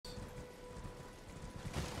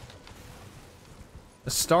A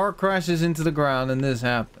star crashes into the ground and this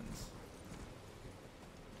happens.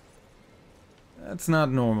 That's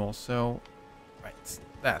not normal, so... Right,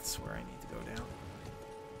 that's where I need to go down.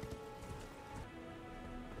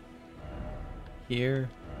 Here.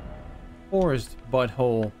 Forest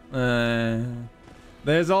butthole.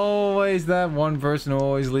 There's always that one person who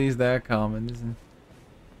always leaves that comment, isn't it?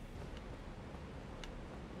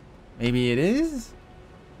 Maybe it is?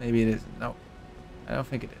 Maybe it isn't. No. I don't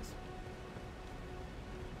think it is.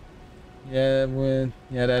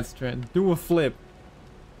 Yeah, that's true. Do a flip.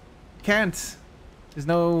 Can't. There's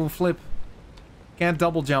no flip. Can't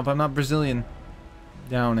double jump. I'm not Brazilian.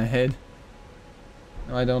 Down ahead.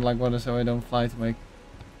 No, I don't like water, so I don't fly to my...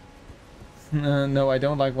 no, I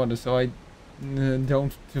don't like water, so I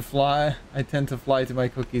don't to fly. I tend to fly to my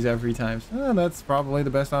cookies every time. So that's probably the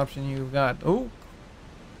best option you've got. Oh.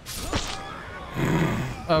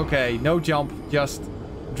 Okay, no jump, just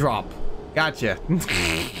drop. Gotcha.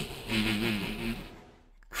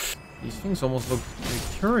 These things almost look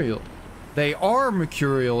mercurial. They are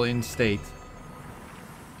mercurial in state.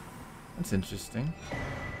 That's interesting.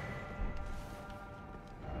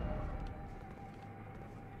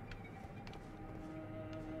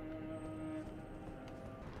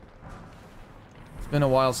 It's been a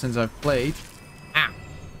while since I've played. Ah!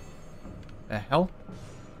 The hell?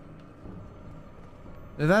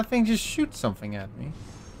 Did that thing just shoot something at me?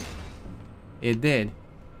 It did.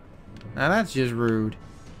 Now that's just rude.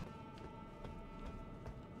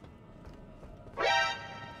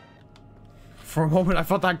 For a moment I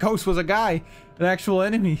thought that ghost was a guy. An actual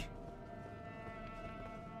enemy.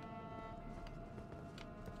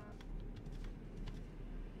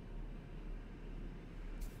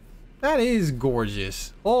 That is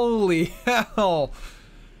gorgeous. Holy hell.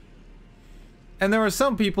 And there are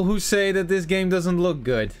some people who say that this game doesn't look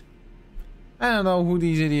good. I don't know who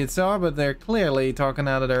these idiots are, but they're clearly talking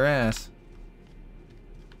out of their ass.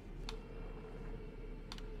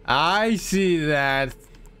 I see that.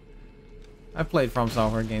 I've played From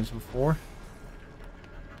Software games before.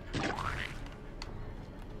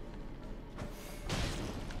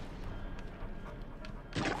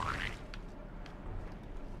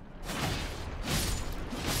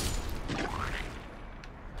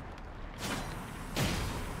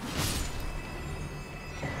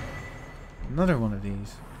 Another one of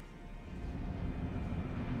these.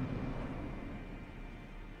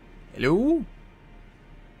 Hello?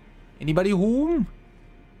 Anybody home?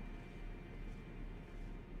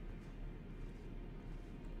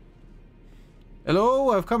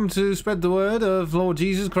 Hello, I've come to spread the word of Lord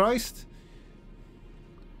Jesus Christ.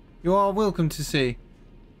 You are welcome to say.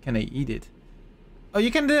 Can I eat it? Oh,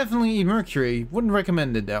 you can definitely eat mercury. Wouldn't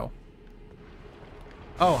recommend it though.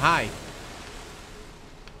 Oh, hi.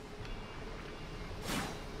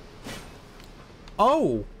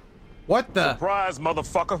 Oh! What the? Surprise,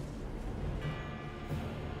 motherfucker!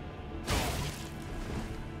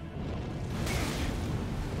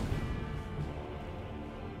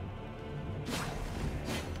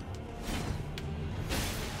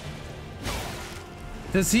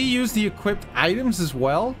 Does he use the equipped items as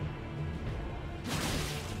well?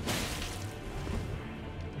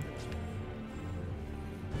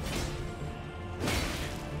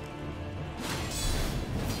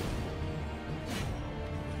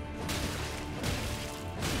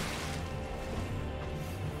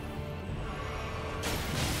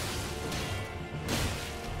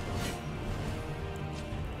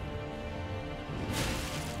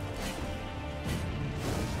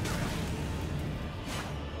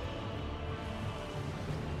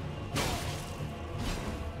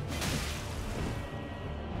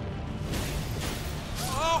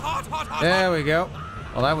 There we go.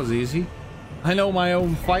 Well, that was easy. I know my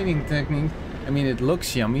own fighting technique. I mean, it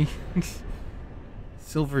looks yummy.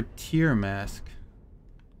 Silver tear mask.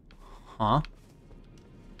 Huh?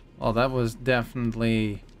 Well, that was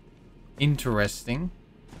definitely interesting.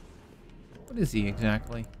 What is he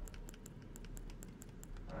exactly?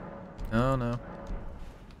 Oh, no.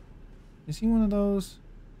 Is he one of those?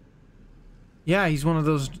 Yeah, he's one of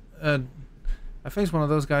those... I faced one of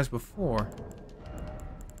those guys before.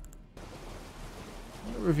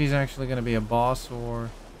 I wonder if he's actually going to be a boss or...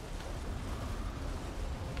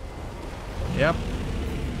 Yep.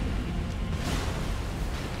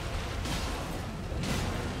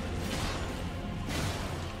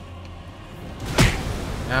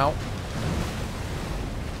 Ow.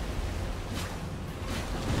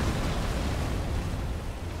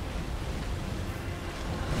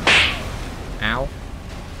 Ow.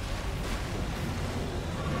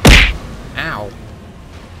 Ow.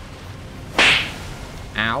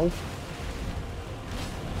 Ow.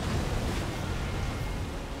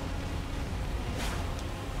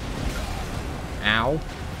 Ow.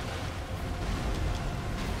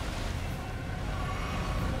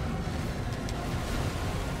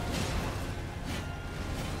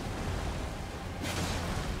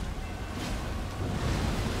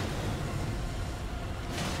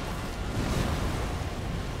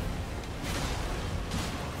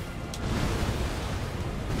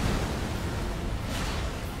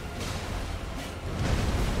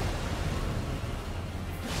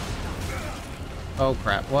 Oh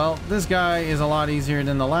crap. Well, this guy is a lot easier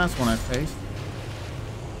than the last one I faced.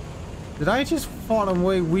 Did I just fought a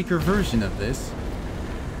way weaker version of this?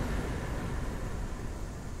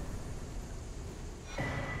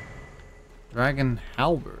 Dragon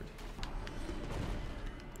Halberd.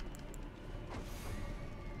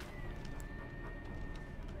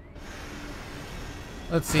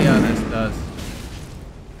 Let's see how this does.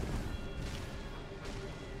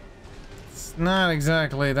 It's not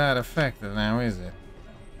exactly that effective now, is it?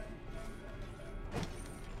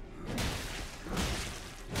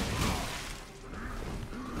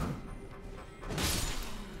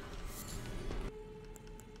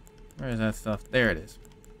 Where is that stuff? There it is.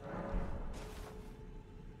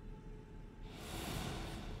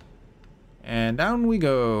 And down we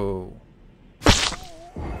go.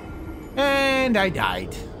 And I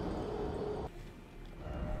died.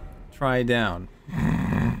 Try down.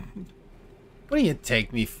 What do you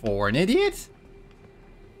take me for, an idiot?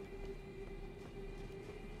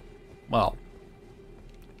 Well,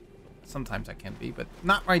 sometimes I can be, but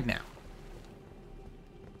not right now.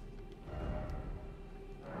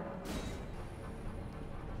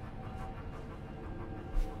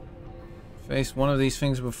 Faced one of these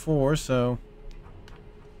things before, so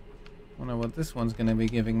I wonder what this one's gonna be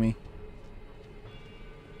giving me.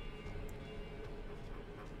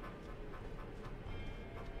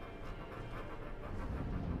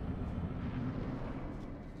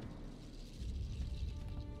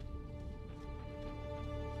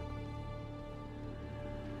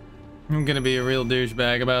 I'm gonna be a real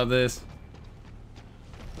douchebag about this.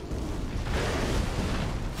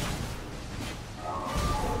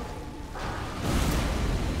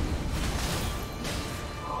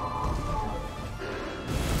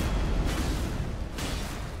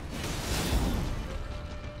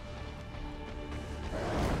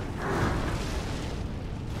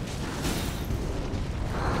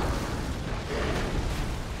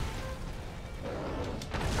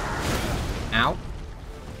 Ow.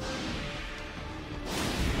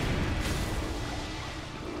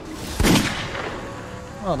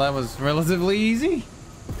 Well, that was relatively easy.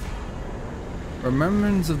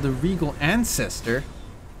 Remembrance of the regal ancestor.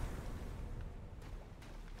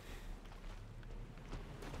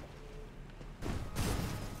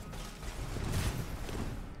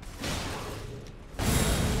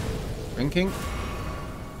 Drinking.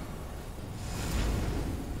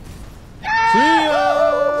 See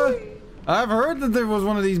ya! I've heard that there was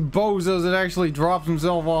one of these bozos that actually drops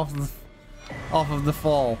himself off of the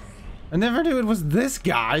fall. I never knew it was this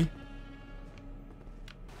guy.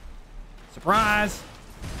 Surprise!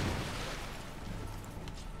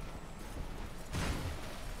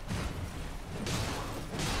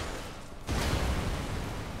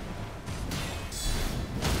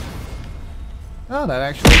 Oh, that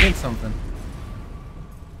actually did something.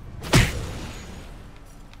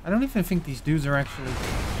 I don't even think these dudes are actually...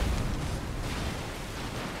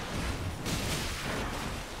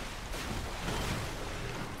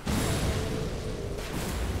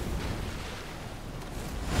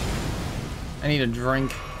 I need a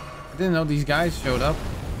drink. I didn't know these guys showed up.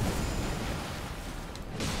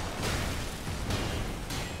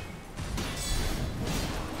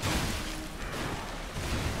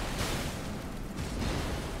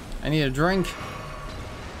 I need a drink.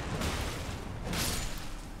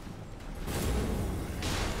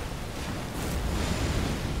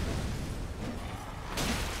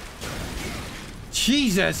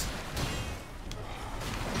 Jesus!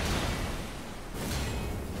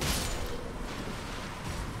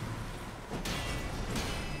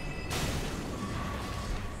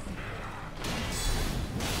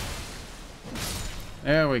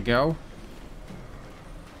 There we go.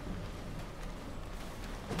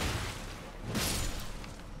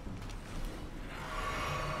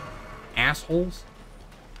 Assholes.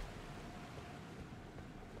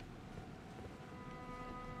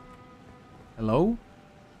 Hello?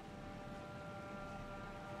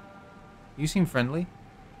 You seem friendly.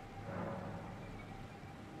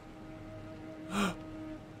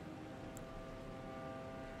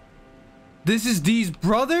 This is Dee's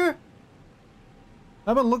brother?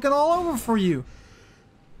 I've been looking all over for you.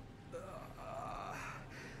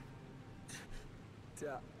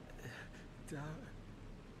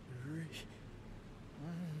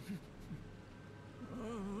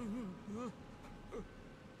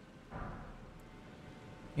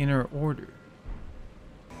 Inner order.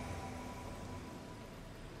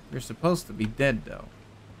 You're supposed to be dead, though.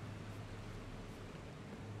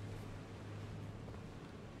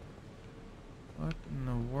 What in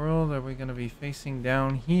the world are we going to be facing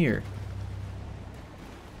down here?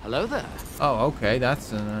 Hello there. Oh, okay,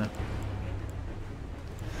 that's an...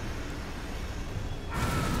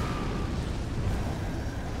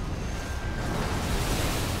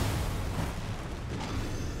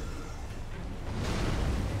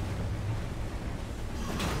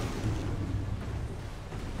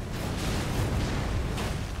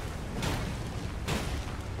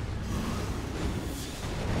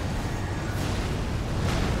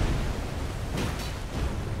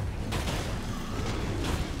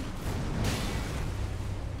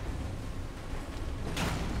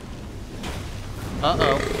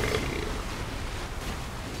 Uh-oh.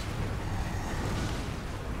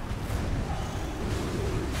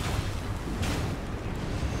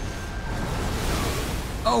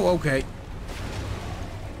 Oh, okay.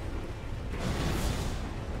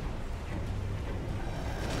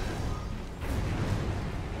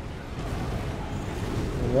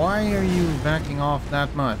 Why are you backing off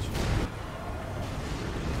that much?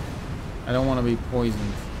 I don't want to be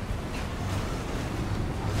poisoned.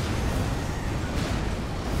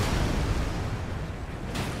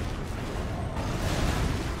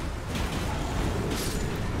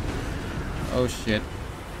 Oh shit.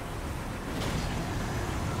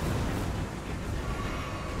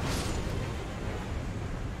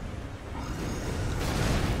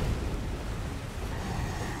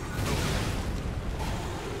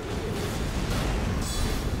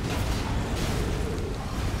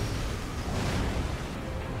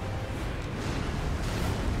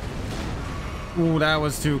 Ooh, that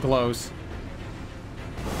was too close.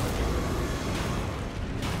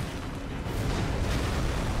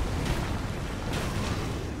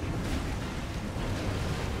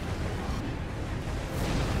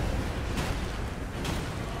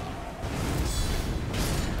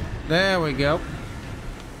 There we go.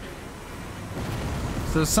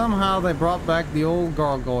 So somehow they brought back the old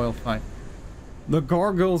gargoyle fight. The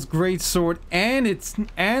gargoyle's great sword and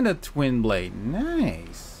a twin blade.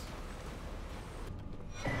 Nice.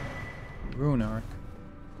 Rune arc.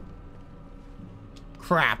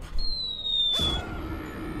 Crap.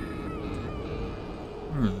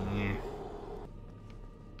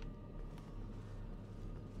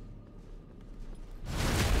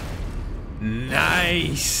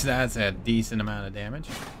 Nice! That's a decent amount of damage.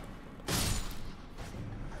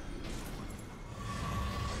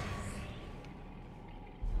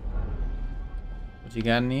 What you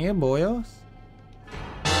got in here, boyos?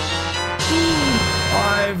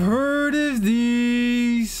 I've heard of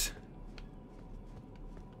these!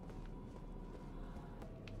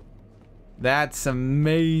 That's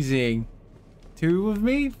amazing. Two of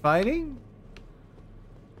me fighting?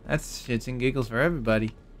 That's shits and giggles for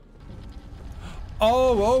everybody.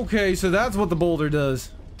 Oh, okay, so that's what the boulder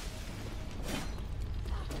does.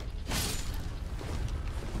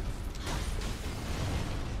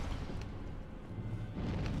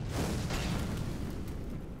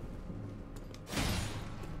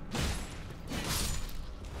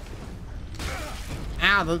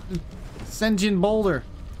 Ow, the sentient boulder.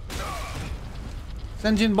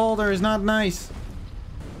 Sentient boulder is not nice.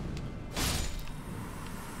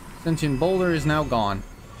 Sentient boulder is now gone.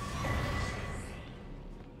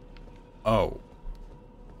 Oh.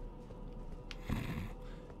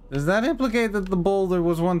 Does that implicate that the boulder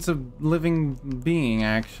was once a living being,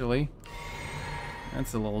 actually?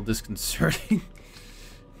 That's a little disconcerting.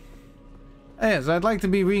 Yes, I'd like to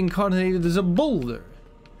be reincarnated as a boulder.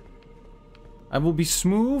 I will be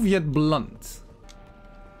smooth yet blunt.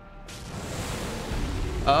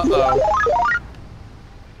 Uh-oh.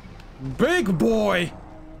 Big boy!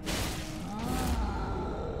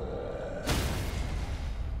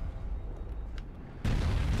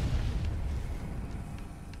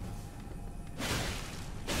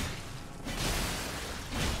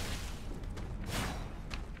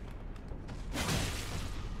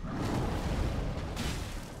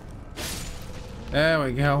 There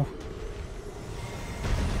we go.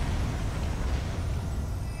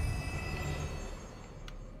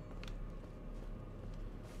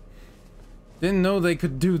 Didn't know they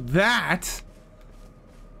could do that.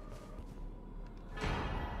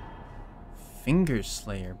 Finger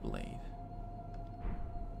Slayer blade.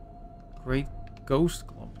 Great Ghost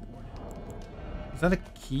Glow board. Is that a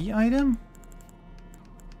key item?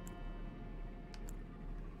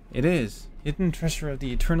 It is. Hidden treasure of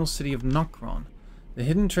the Eternal City of Nokron. The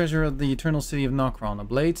hidden treasure of the Eternal City of Nokron. A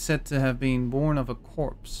blade said to have been born of a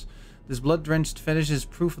corpse. This blood-drenched fetish is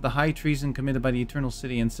proof of the high treason committed by the Eternal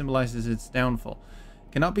City and symbolizes its downfall.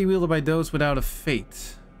 It cannot be wielded by those without a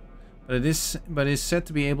fate, but is said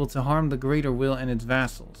to be able to harm the Greater Will and its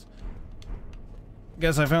vassals.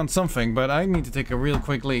 Guess I found something, but I need to take a real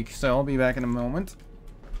quick leak, so I'll be back in a moment.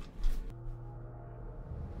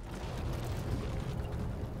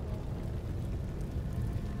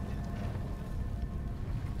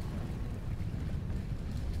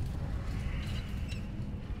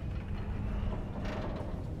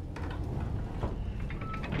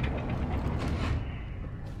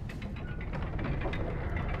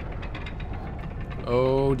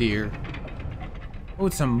 Oh dear. Oh,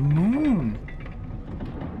 it's a moon.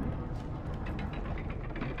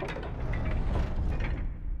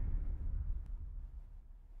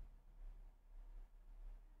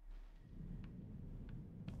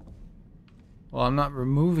 Well, I'm not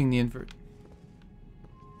removing the invert.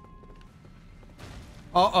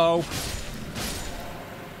 Uh-oh.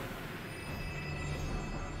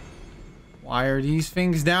 Why are these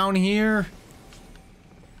things down here?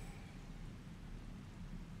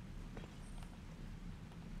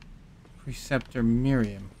 Preceptor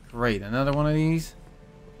Miriam. Great, another one of these.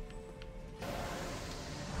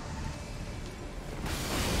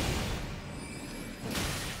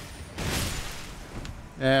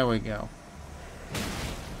 There we go.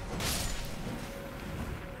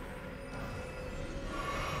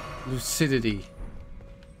 Lucidity.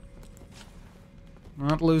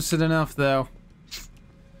 Not lucid enough, though.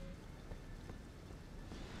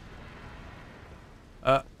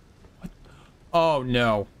 What? Oh,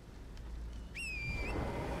 no.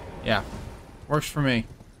 Yeah. Works for me.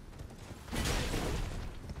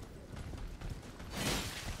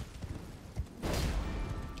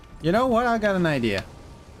 You know what? I got an idea.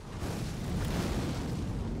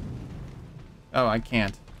 Oh, I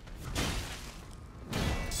can't.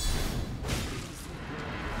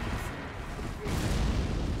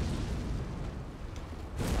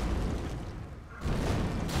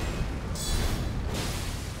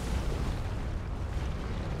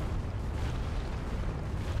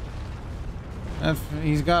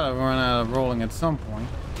 He's got to run out of rolling at some point.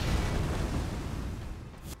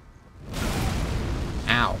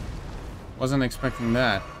 Ow. Wasn't expecting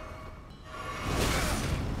that.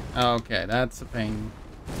 Okay, that's a pain.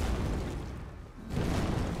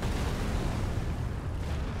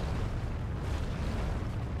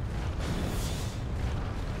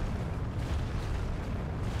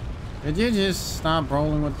 Did you just stop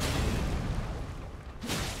rolling with...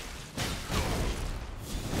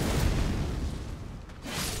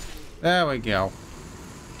 There we go.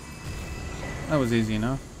 That was easy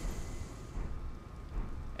enough.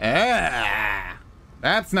 Ah!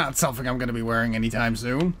 That's not something I'm going to be wearing anytime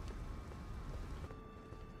soon.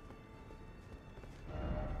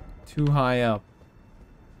 Too high up.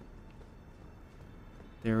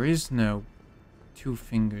 There is no two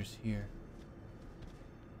fingers here.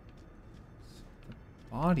 It's the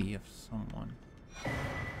body of someone.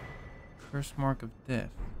 Curse mark of death.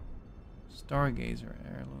 Stargazer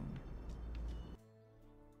heirloom.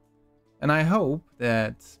 And I hope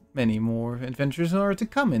that many more adventures are to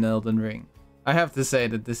come in Elden Ring. I have to say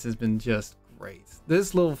that this has been just great.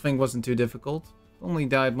 This little thing wasn't too difficult. Only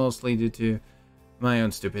died mostly due to my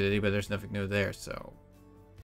own stupidity, but there's nothing new there, so